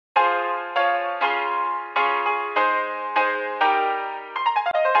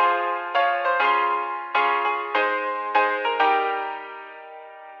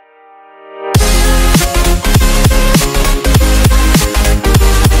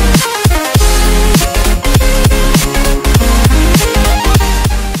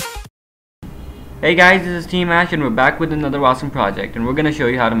Hey guys, this is Team Ash and we're back with another awesome project, and we're going to show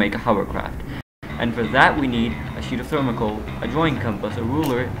you how to make a hovercraft. And for that we need a sheet of thermocol, a drawing compass, a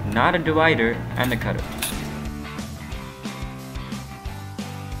ruler, not a divider, and a cutter.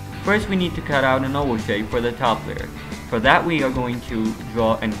 First we need to cut out an oval shape for the top layer. For that we are going to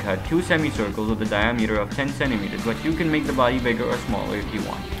draw and cut two semicircles with a diameter of 10 centimeters, but you can make the body bigger or smaller if you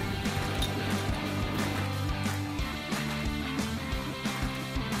want.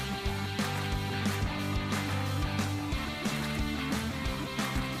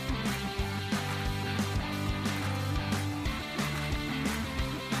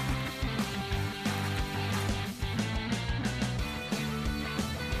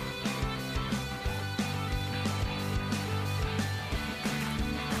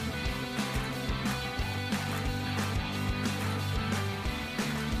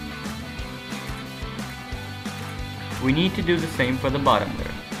 We need to do the same for the bottom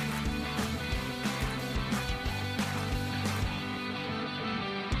layer.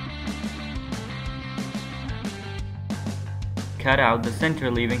 Cut out the center,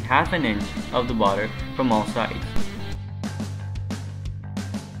 leaving half an inch of the border from all sides.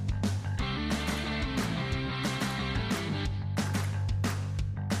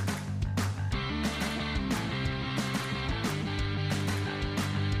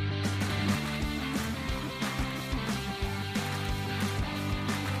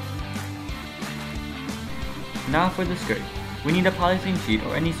 Now for the skirt. We need a polythene sheet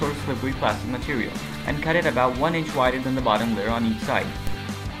or any sort of slippery plastic material, and cut it about 1 inch wider than the bottom layer on each side.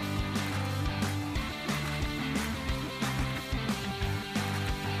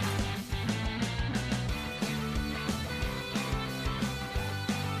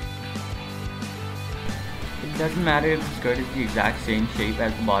 It doesn't matter if the skirt is the exact same shape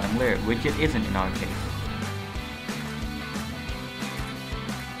as the bottom layer, which it isn't in our case.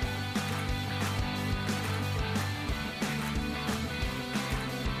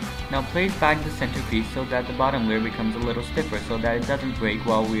 Now place back the center piece so that the bottom layer becomes a little stiffer so that it doesn't break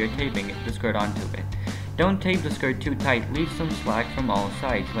while we are taping the skirt onto it. Don't tape the skirt too tight, leave some slack from all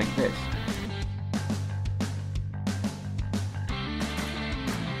sides like this.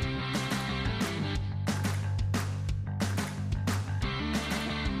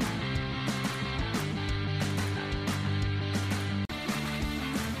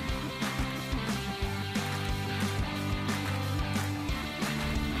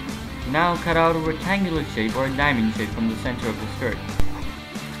 Now cut out a rectangular shape or a diamond shape from the center of the skirt.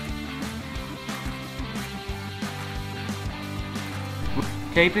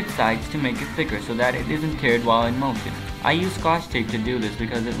 Tape its sides to make it thicker so that it isn't teared while in motion. I use Scotch tape to do this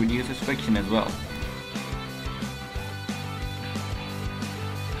because it reduces friction as well.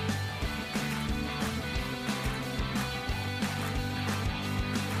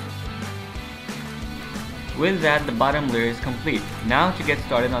 With that, the bottom layer is complete. Now to get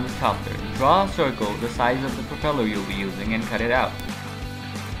started on the top layer, draw a circle the size of the propeller you'll be using and cut it out.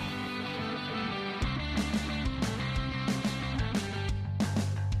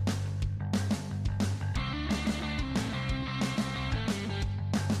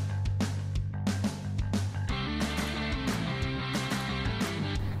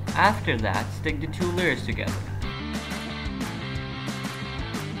 After that, stick the two layers together.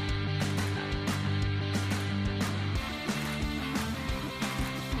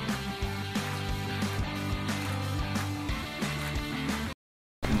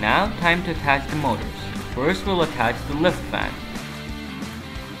 Now time to attach the motors. First we'll attach the lift fan.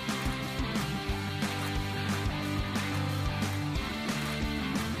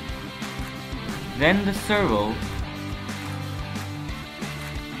 Then the servo.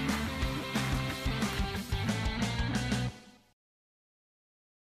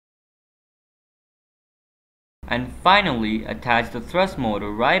 And finally attach the thrust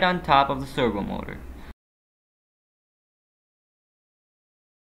motor right on top of the servo motor.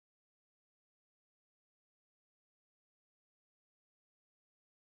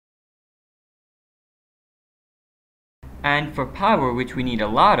 And for power, which we need a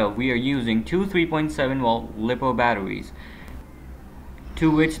lot of, we are using two 3.7 volt LiPo batteries, to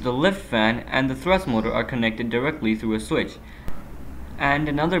which the lift fan and the thrust motor are connected directly through a switch, and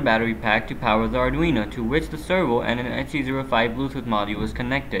another battery pack to power the Arduino, to which the servo and an HC05 Bluetooth module is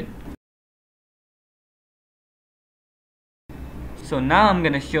connected. So now I'm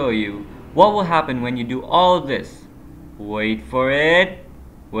gonna show you what will happen when you do all this. Wait for it.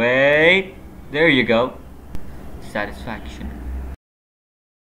 Wait. There you go. Satisfaction.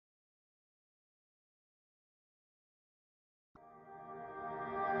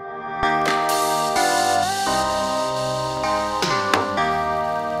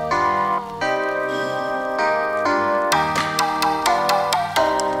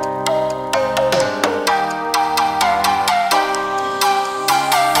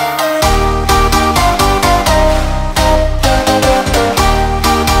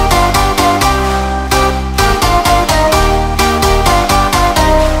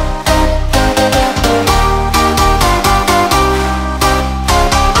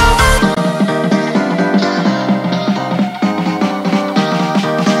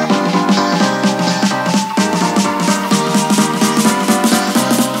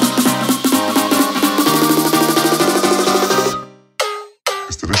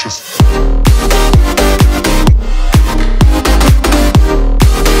 delicious.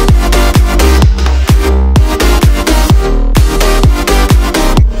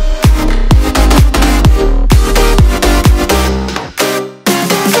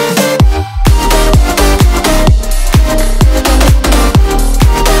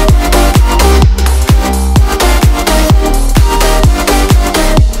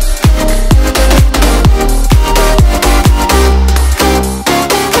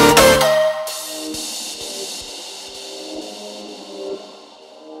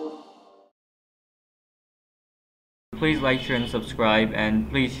 Please like, share, and subscribe, and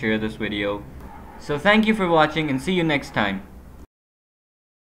please share this video. So thank you for watching, and see you next time.